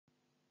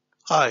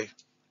Hi,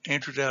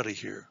 Andrew Dowdy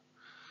here.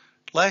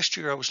 Last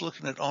year I was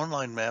looking at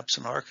online maps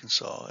in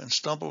Arkansas and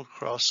stumbled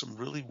across some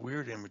really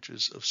weird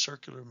images of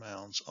circular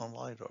mounds on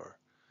Lidar.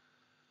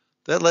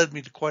 That led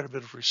me to quite a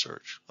bit of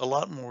research, a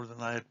lot more than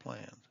I had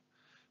planned,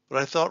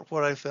 but I thought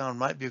what I found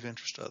might be of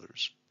interest to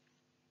others.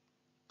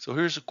 So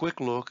here's a quick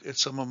look at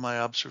some of my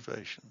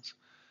observations.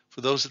 For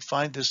those that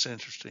find this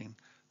interesting,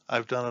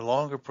 I've done a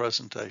longer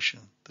presentation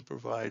that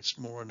provides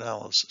more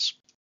analysis.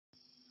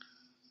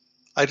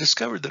 I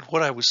discovered that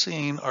what I was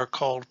seeing are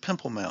called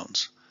pimple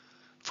mounds.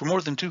 For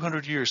more than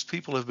 200 years,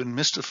 people have been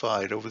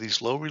mystified over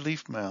these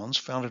low-relief mounds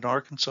found in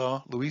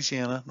Arkansas,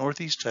 Louisiana,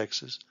 northeast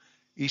Texas,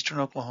 eastern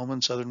Oklahoma,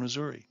 and southern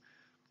Missouri.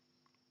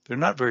 They're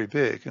not very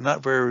big and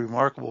not very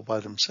remarkable by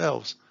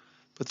themselves,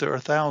 but there are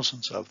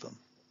thousands of them.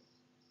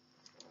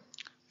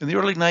 In the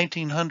early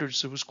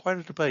 1900s, there was quite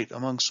a debate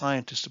among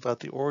scientists about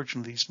the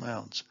origin of these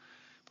mounds,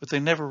 but they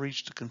never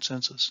reached a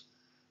consensus.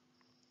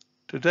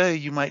 Today,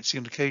 you might see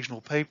an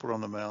occasional paper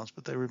on the mounds,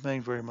 but they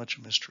remain very much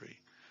a mystery.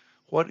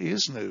 What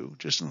is new,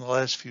 just in the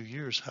last few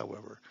years,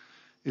 however,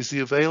 is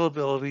the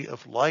availability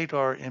of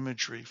Lidar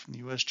imagery from the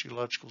U.S.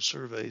 Geological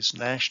Survey's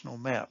national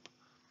map.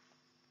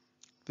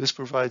 This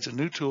provides a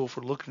new tool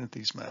for looking at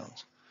these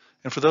mounds.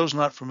 And for those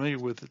not familiar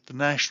with it, the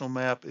national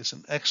map is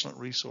an excellent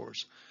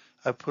resource.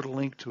 I've put a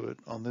link to it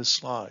on this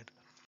slide.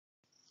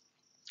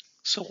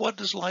 So what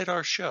does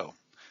Lidar show?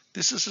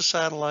 This is a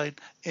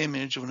satellite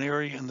image of an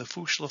area in the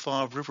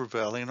Fouche-la-Fave River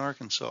Valley in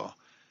Arkansas.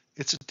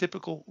 It's a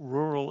typical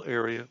rural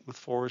area with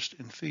forest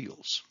and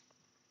fields.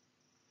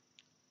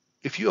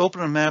 If you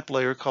open a map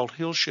layer called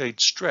Hillshade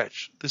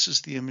Stretch, this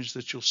is the image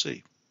that you'll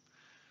see.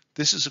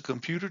 This is a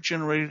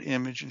computer-generated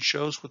image and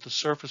shows what the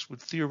surface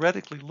would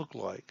theoretically look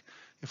like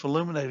if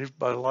illuminated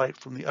by light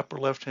from the upper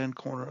left-hand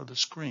corner of the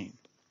screen.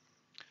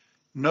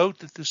 Note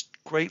that this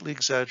greatly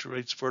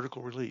exaggerates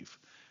vertical relief,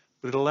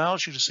 but it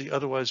allows you to see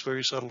otherwise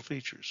very subtle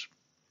features.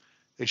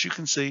 As you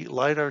can see,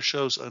 Lidar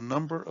shows a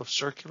number of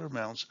circular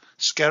mounds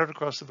scattered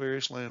across the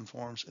various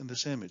landforms in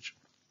this image.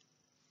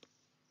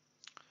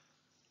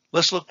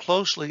 Let's look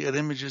closely at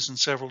images in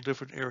several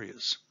different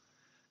areas.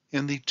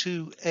 In the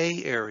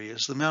 2A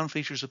areas, the mound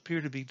features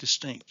appear to be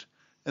distinct,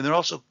 and they're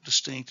also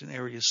distinct in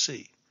Area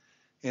C.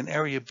 In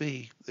Area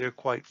B, they're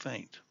quite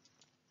faint.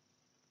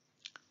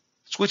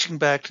 Switching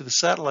back to the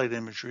satellite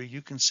imagery,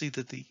 you can see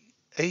that the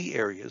A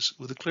areas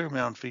with the clear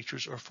mound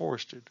features are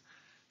forested.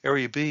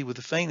 Area B with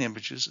the faint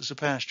images is a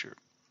pasture.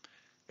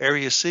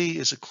 Area C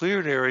is a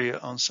cleared area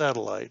on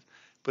satellite,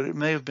 but it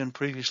may have been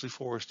previously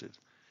forested.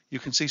 You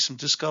can see some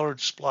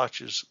discolored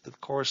splotches that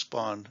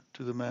correspond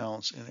to the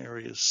mounds in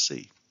Area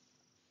C.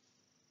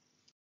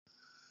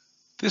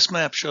 This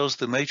map shows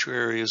the major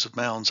areas of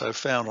mounds I've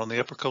found on the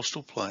upper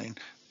coastal plain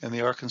and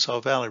the Arkansas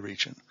Valley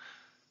region.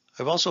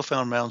 I've also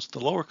found mounds in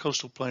the lower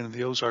coastal plain and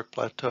the Ozark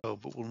Plateau,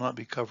 but will not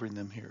be covering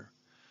them here.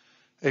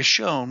 As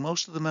shown,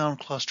 most of the mound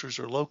clusters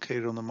are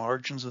located on the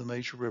margins of the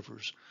major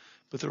rivers,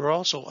 but there are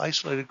also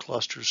isolated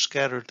clusters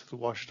scattered through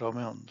the Ouachita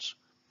Mountains.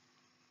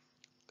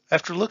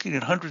 After looking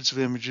at hundreds of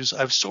images,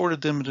 I've sorted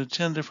them into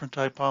 10 different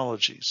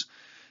typologies.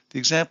 The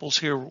examples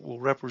here will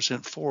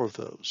represent 4 of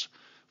those.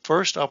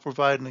 First, I'll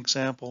provide an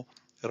example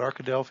at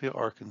Arkadelphia,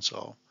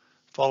 Arkansas,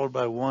 followed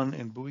by one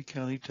in Bowie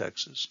County,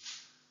 Texas.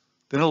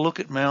 Then I'll look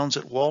at mounds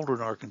at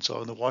Waldron, Arkansas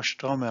in the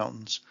Ouachita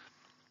Mountains.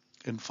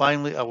 And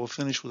finally, I will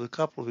finish with a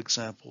couple of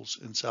examples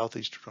in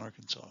southeastern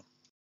Arkansas.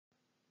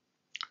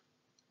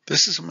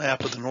 This is a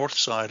map of the north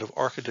side of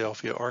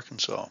Arkadelphia,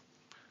 Arkansas.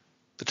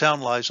 The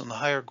town lies on the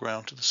higher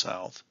ground to the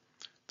south.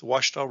 The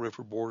Ouachita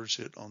River borders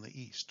it on the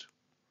east.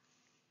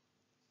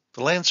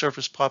 The land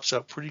surface pops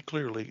out pretty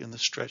clearly in the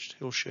stretched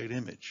hillshade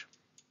image.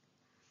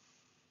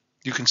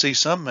 You can see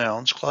some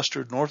mounds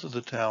clustered north of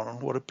the town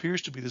on what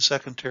appears to be the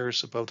second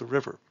terrace above the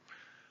river.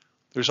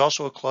 There's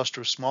also a cluster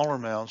of smaller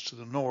mounds to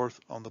the north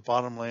on the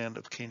bottom land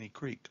of Caney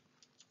Creek.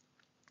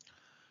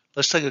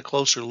 Let's take a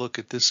closer look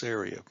at this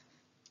area.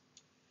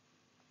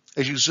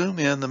 As you zoom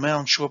in, the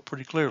mounds show up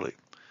pretty clearly.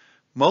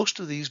 Most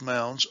of these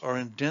mounds are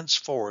in dense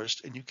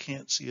forest and you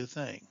can't see a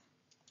thing.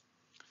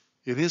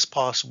 It is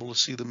possible to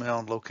see the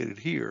mound located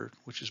here,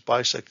 which is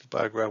bisected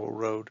by a gravel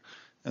road,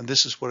 and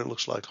this is what it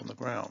looks like on the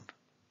ground.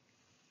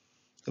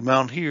 The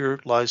mound here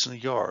lies in a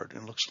yard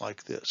and looks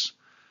like this.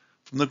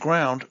 From the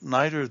ground,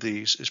 neither of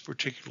these is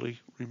particularly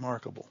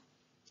remarkable.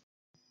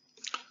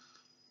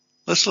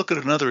 Let's look at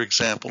another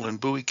example in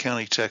Bowie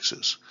County,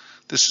 Texas.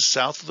 This is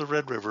south of the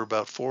Red River,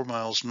 about 4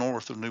 miles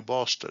north of New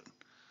Boston.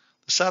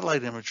 The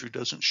satellite imagery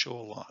doesn't show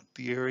a lot.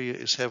 The area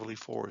is heavily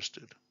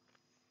forested.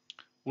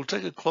 We'll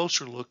take a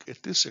closer look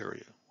at this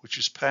area, which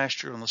is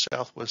pasture on the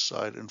southwest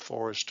side and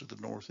forest to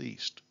the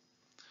northeast.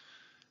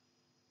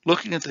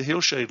 Looking at the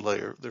hillshade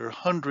layer, there are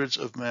hundreds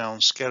of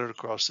mounds scattered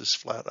across this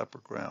flat upper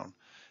ground.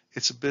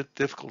 It's a bit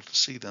difficult to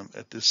see them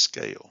at this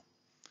scale.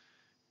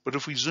 But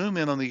if we zoom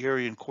in on the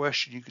area in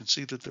question, you can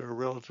see that there are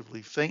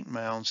relatively faint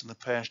mounds in the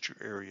pasture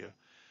area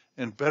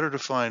and better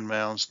defined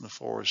mounds in the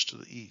forest to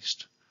the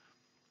east.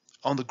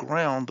 On the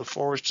ground, the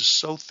forest is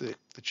so thick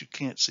that you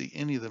can't see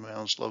any of the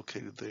mounds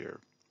located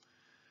there.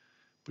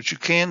 But you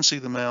can see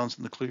the mounds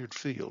in the cleared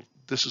field.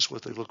 This is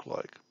what they look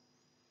like.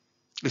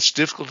 It's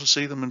difficult to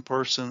see them in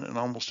person and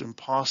almost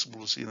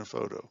impossible to see in a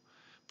photo.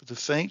 But the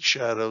faint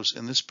shadows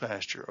in this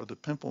pasture are the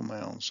pimple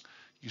mounds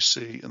you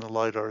see in the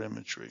Lidar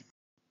imagery.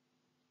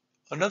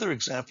 Another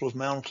example of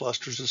mound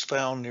clusters is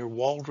found near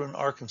Waldron,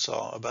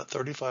 Arkansas, about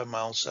 35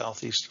 miles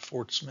southeast of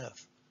Fort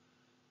Smith.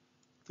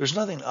 There's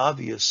nothing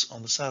obvious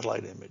on the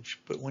satellite image,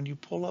 but when you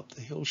pull up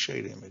the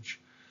hillshade image,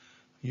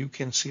 you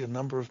can see a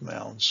number of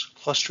mounds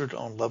clustered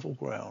on level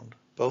ground,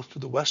 both to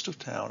the west of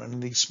town and in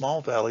these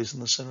small valleys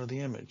in the center of the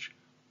image.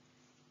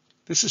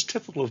 This is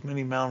typical of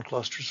many mound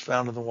clusters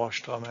found in the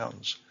Ouachita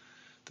Mountains.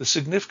 The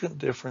significant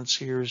difference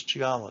here is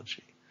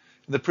geology.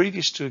 In the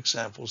previous two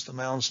examples, the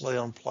mounds lay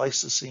on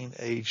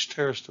Pleistocene-age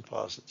terrace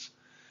deposits.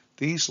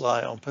 These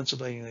lie on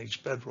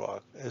Pennsylvania-age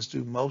bedrock, as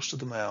do most of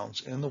the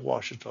mounds in the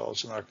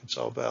Ouachitas and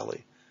Arkansas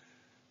Valley.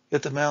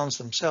 Yet the mounds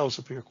themselves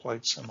appear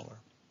quite similar.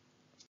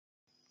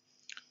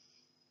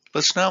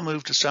 Let's now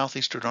move to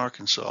southeastern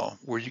Arkansas,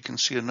 where you can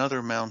see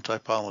another mound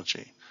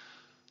typology.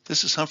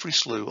 This is Humphrey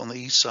Slough on the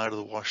east side of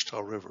the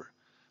Ouachita River.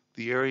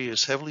 The area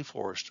is heavily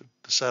forested.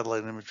 The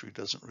satellite imagery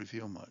doesn't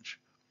reveal much.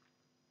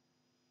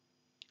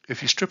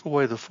 If you strip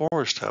away the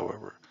forest,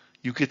 however,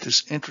 you get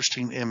this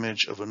interesting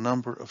image of a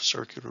number of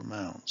circular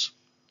mounds.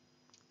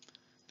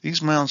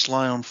 These mounds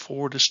lie on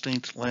four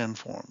distinct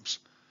landforms.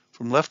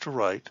 From left to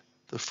right,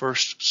 the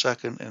first,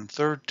 second, and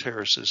third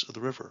terraces of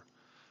the river.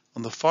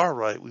 On the far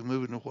right, we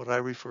move into what I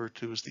refer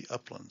to as the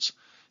uplands,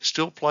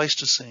 still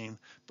Pleistocene,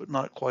 but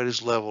not quite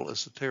as level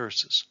as the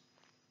terraces.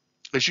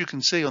 As you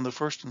can see, on the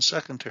first and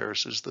second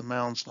terraces, the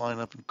mounds line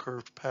up in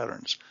curved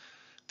patterns.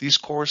 These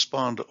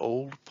correspond to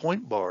old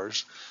point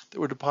bars that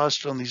were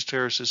deposited on these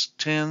terraces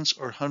tens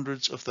or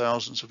hundreds of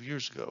thousands of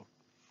years ago.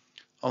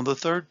 On the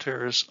third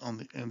terrace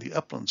in the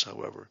uplands,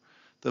 however,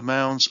 the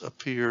mounds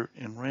appear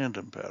in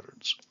random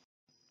patterns.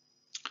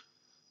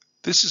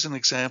 This is an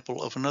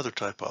example of another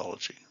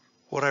typology,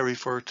 what I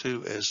refer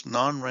to as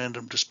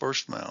non-random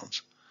dispersed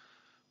mounds,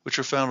 which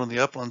are found on the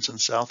uplands in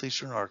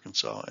southeastern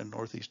Arkansas and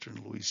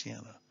northeastern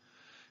Louisiana.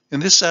 In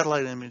this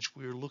satellite image,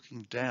 we are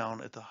looking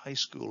down at the high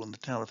school in the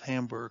town of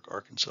Hamburg,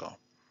 Arkansas.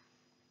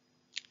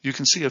 You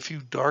can see a few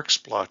dark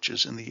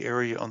splotches in the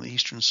area on the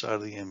eastern side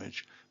of the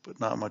image, but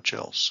not much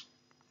else.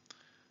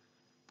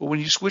 But when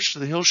you switch to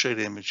the hillshade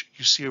image,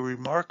 you see a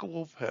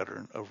remarkable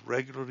pattern of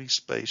regularly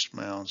spaced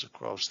mounds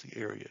across the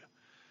area.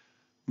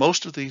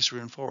 Most of these are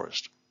in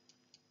forest.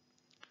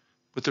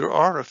 But there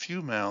are a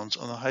few mounds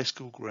on the high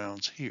school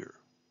grounds here.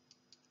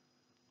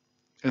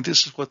 And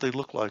this is what they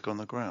look like on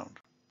the ground.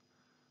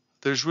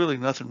 There's really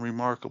nothing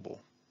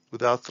remarkable.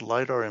 Without the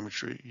Lidar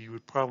imagery, you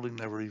would probably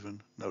never even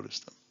notice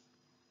them.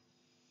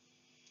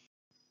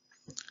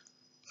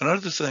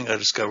 Another thing I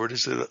discovered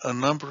is that a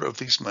number of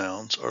these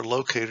mounds are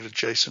located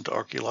adjacent to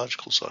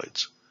archaeological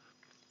sites.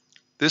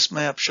 This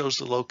map shows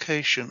the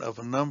location of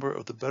a number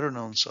of the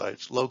better-known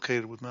sites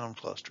located with mound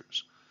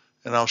clusters,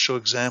 and I'll show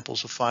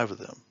examples of 5 of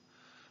them.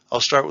 I'll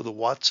start with the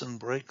Watson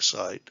Break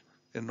site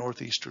in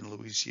northeastern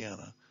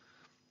Louisiana,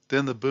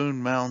 then the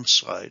Boone Mounds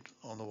site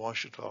on the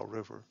Ouachita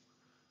River,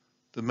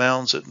 the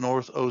mounds at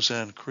North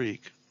Ozan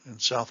Creek in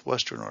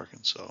southwestern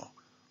Arkansas,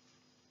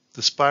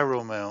 the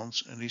Spiro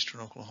Mounds in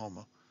eastern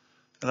Oklahoma,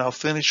 and I'll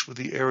finish with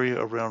the area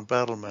around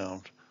Battle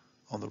Mound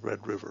on the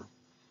Red River.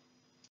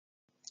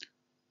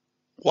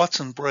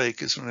 Watson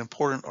Break is an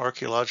important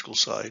archaeological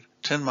site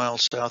 10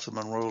 miles south of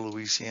Monroe,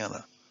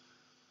 Louisiana.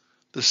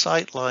 The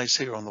site lies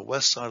here on the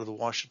west side of the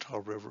Ouachita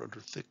River under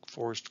thick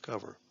forest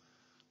cover.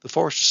 The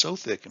forest is so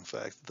thick, in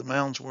fact, that the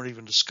mounds weren't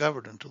even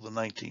discovered until the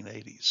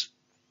 1980s.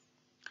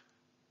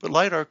 But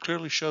Lidar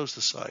clearly shows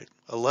the site,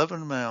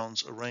 11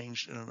 mounds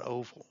arranged in an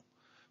oval.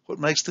 What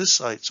makes this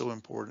site so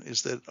important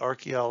is that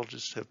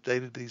archaeologists have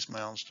dated these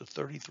mounds to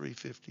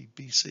 3350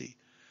 BC,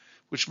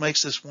 which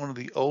makes this one of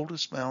the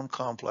oldest mound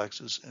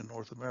complexes in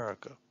North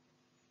America.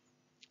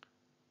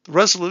 The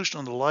resolution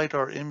on the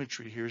Lidar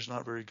imagery here is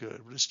not very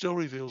good, but it still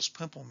reveals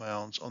pimple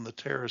mounds on the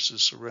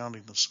terraces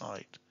surrounding the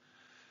site.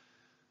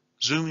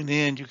 Zooming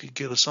in, you could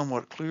get a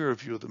somewhat clearer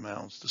view of the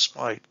mounds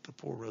despite the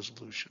poor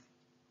resolution.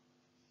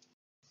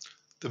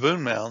 The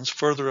Boone Mounds,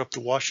 further up the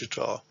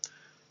Ouachita,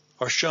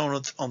 are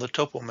shown on the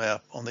topo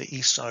map on the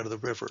east side of the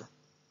river.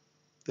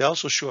 They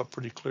also show up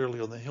pretty clearly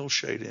on the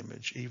hillshade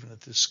image, even at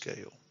this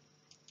scale.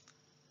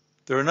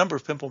 There are a number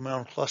of pimple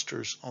mound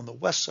clusters on the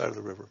west side of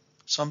the river,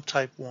 some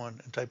type 1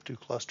 and type 2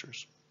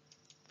 clusters.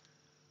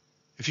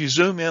 If you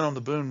zoom in on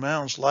the Boone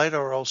Mounds,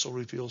 Lidar also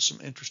reveals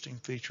some interesting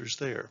features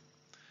there.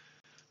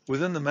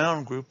 Within the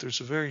mound group,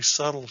 there's a very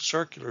subtle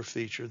circular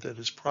feature that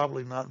is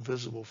probably not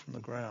visible from the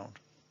ground.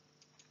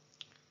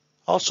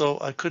 Also,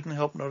 I couldn't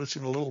help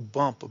noticing a little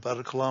bump about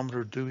 1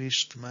 kilometer due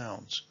east of the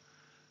mounds.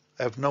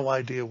 I have no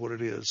idea what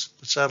it is.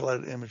 The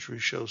satellite imagery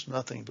shows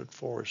nothing but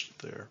forest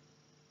there.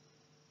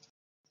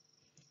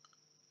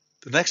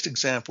 The next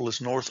example is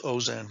North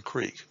Ozan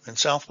Creek in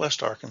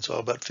southwest Arkansas,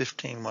 about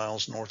 15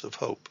 miles north of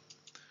Hope.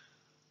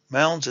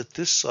 Mounds at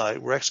this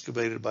site were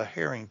excavated by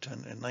Harrington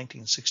in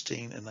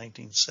 1916 and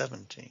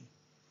 1917.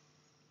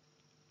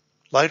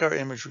 Lidar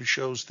imagery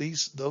shows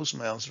those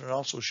mounds, and it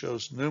also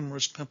shows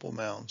numerous pimple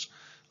mounds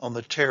on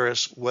the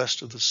terrace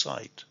west of the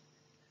site.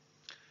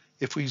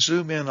 If we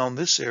zoom in on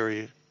this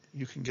area,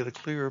 you can get a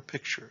clearer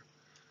picture.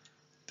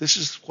 This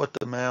is what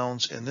the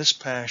mounds in this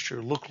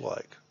pasture look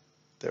like.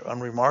 They're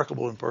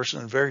unremarkable in person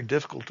and very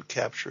difficult to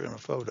capture in a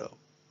photo.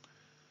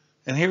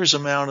 And here's a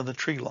mound in the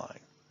tree line.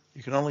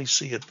 You can only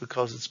see it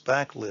because it's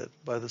backlit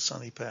by the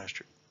sunny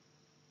pasture.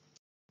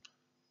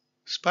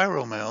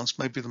 Spiral mounds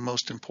may be the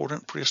most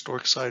important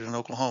prehistoric site in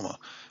Oklahoma,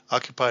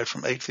 occupied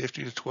from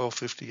 850 to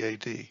 1250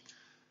 AD.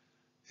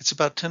 It's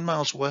about 10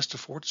 miles west of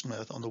Fort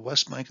Smith on the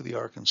west bank of the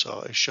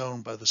Arkansas, as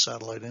shown by the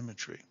satellite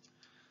imagery.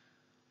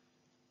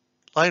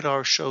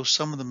 Lidar shows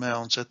some of the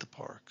mounds at the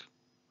park.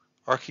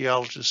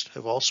 Archaeologists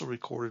have also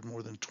recorded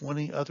more than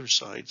 20 other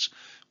sites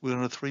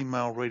within a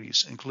 3-mile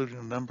radius, including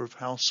a number of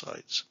house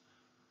sites.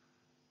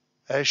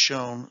 As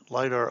shown,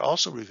 Lidar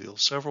also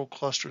reveals several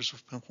clusters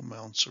of pimple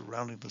mounds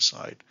surrounding the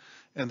site,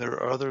 and there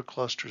are other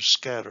clusters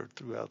scattered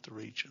throughout the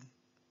region.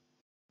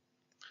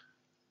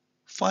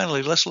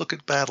 Finally, let's look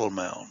at Battle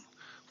Mound,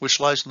 which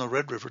lies in the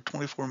Red River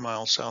 24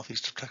 miles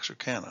southeast of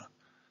Texarkana.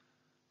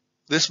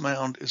 This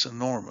mound is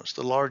enormous,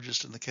 the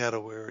largest in the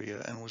Caddo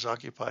area, and was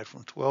occupied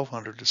from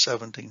 1200 to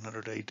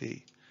 1700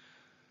 AD.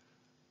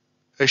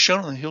 As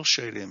shown in the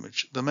hillshade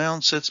image, the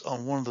mound sits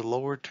on one of the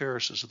lower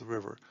terraces of the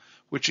river,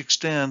 which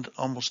extend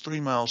almost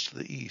 3 miles to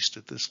the east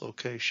at this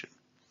location.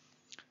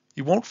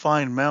 You won't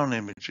find mound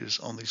images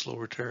on these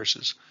lower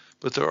terraces,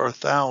 but there are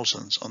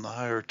thousands on the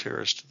higher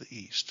terrace to the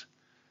east.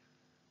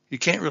 You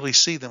can't really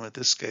see them at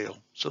this scale,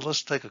 so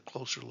let's take a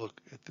closer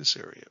look at this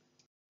area.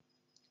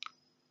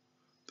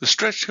 The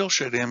stretched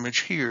hillshade image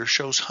here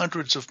shows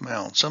hundreds of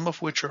mounds, some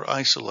of which are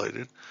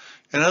isolated,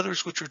 and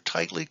others which are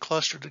tightly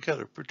clustered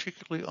together,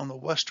 particularly on the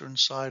western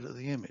side of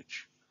the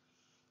image.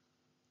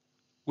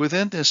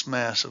 Within this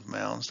mass of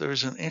mounds, there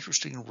is an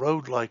interesting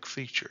road-like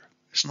feature.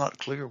 It's not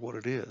clear what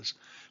it is,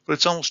 but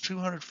it's almost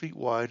 200 feet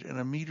wide and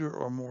a meter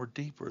or more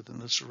deeper than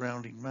the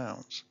surrounding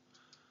mounds.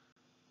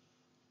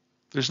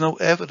 There's no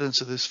evidence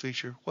of this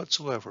feature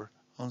whatsoever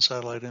on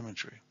satellite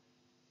imagery.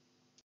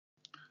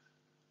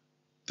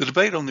 The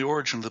debate on the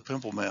origin of the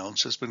pimple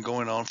mounds has been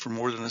going on for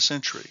more than a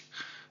century,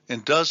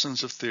 and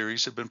dozens of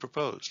theories have been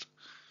proposed.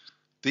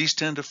 These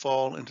tend to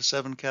fall into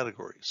 7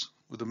 categories,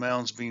 with the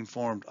mounds being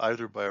formed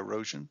either by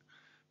erosion,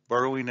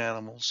 burrowing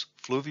animals,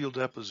 fluvial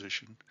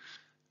deposition,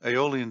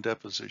 aeolian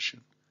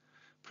deposition,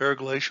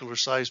 periglacial or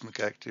seismic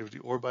activity,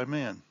 or by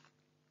man.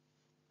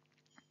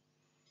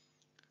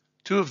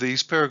 2 of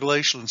these,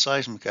 periglacial and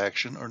seismic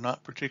action, are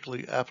not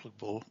particularly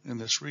applicable in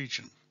this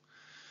region.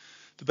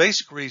 The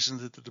basic reason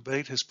that the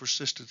debate has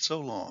persisted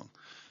so long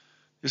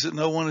is that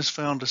no one has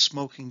found a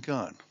smoking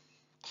gun,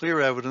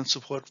 clear evidence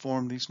of what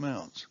formed these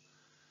mounds.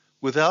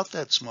 Without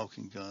that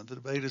smoking gun, the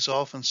debate is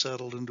often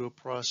settled into a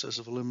process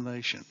of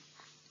elimination,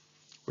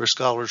 where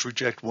scholars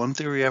reject one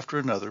theory after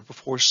another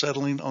before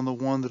settling on the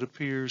one that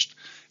appears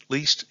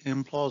least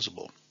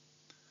implausible.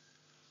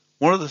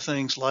 One of the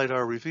things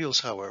Lidar reveals,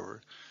 however,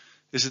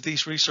 is that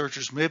these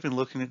researchers may have been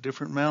looking at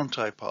different mound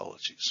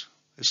typologies.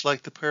 It's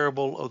like the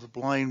parable of the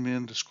blind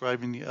men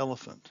describing the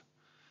elephant.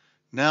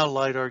 Now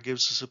Lidar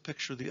gives us a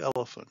picture of the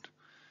elephant,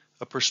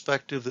 a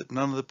perspective that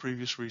none of the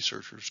previous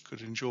researchers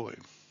could enjoy.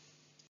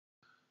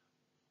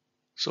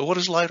 So what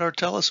does Lidar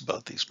tell us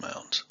about these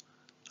mounds?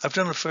 I've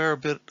done a fair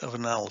bit of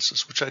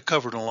analysis, which I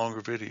covered in a longer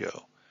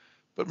video,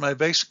 but my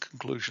basic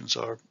conclusions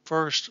are,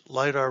 first,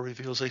 Lidar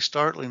reveals a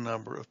startling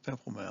number of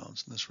pimple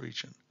mounds in this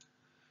region.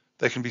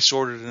 They can be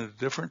sorted into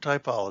different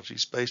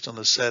typologies based on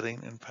the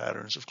setting and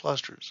patterns of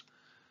clusters.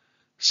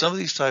 Some of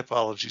these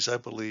typologies, I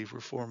believe, were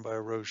formed by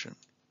erosion.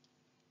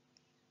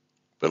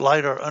 But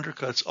Lidar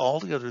undercuts all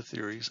the other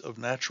theories of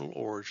natural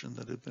origin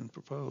that have been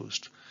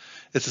proposed.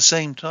 At the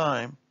same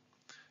time,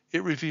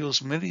 it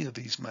reveals many of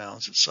these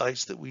mounds at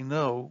sites that we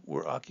know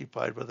were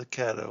occupied by the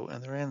Caddo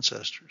and their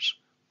ancestors.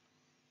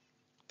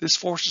 This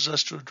forces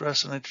us to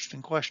address an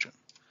interesting question.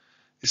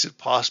 Is it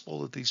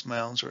possible that these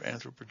mounds are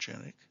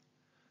anthropogenic?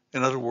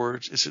 In other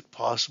words, is it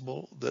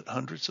possible that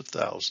hundreds of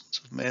thousands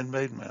of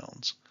man-made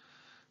mounds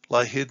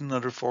lie hidden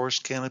under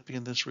forest canopy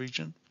in this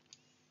region?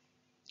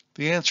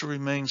 The answer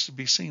remains to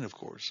be seen, of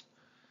course.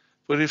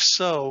 But if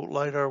so,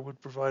 Lidar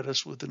would provide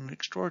us with an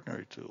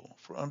extraordinary tool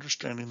for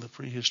understanding the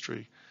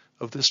prehistory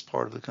of this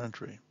part of the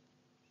country.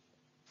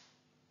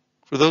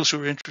 For those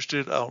who are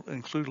interested, I'll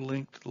include a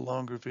link to the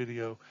longer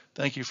video.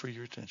 Thank you for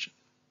your attention.